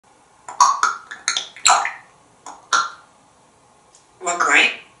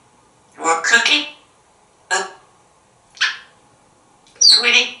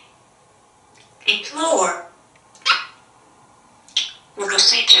sweetie. Eat more. We'll go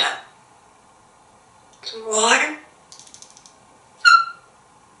see Jeff. Some water.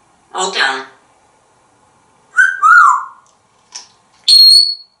 All done.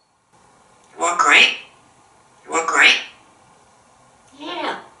 You are great. You are great.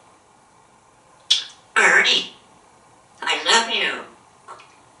 Yeah. Ernie, I love you.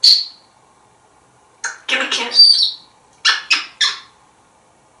 Give a kiss.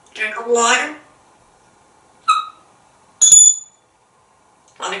 Drink of water.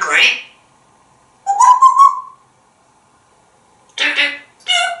 On the grate.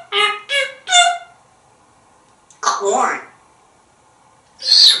 Corn.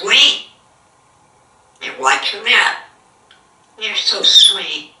 Sweet. You wiped your mouth. You're so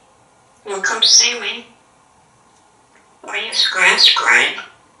sweet. You'll come see me. Are you scratch great?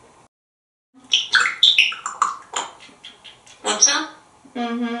 Want some?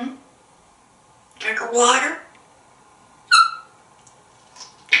 Mm-hmm. Drink of water.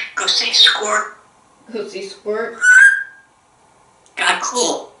 Go see Squirt. Go see Squirt. Got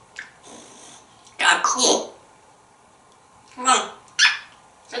cool. Got cool. Come on.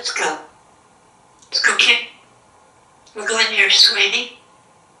 Let's go. Let's go, kid. We'll go in here, sweetie.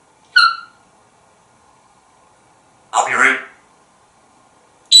 I'll be right.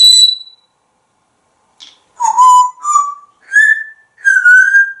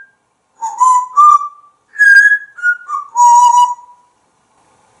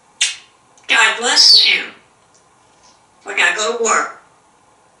 God bless you. We gotta go to work.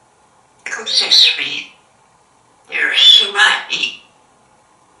 Come see, sweetie. You're sweet.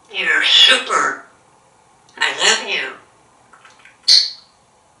 You're super. I love you.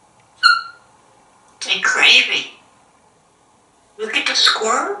 Hey, Cravey. Look at the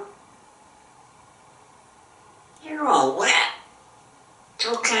squirrel. You're all wet. It's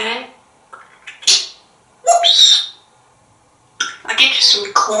okay. Whoops. I'll get you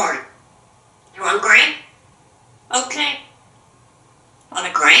some corn. You want grape? Okay. Want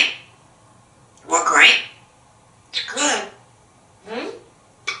a grape? You want grape? It's good. Hmm?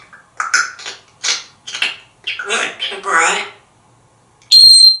 It's good. It's bright.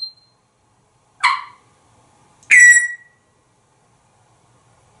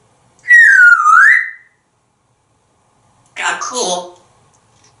 Got cool.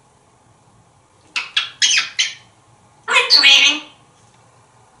 Hi, sweetie.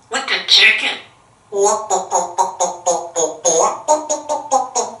 What the chicken?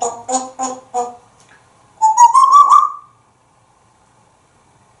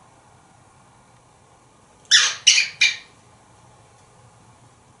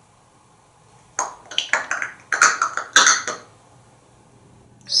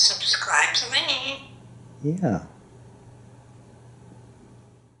 Subscribe to me. Yeah.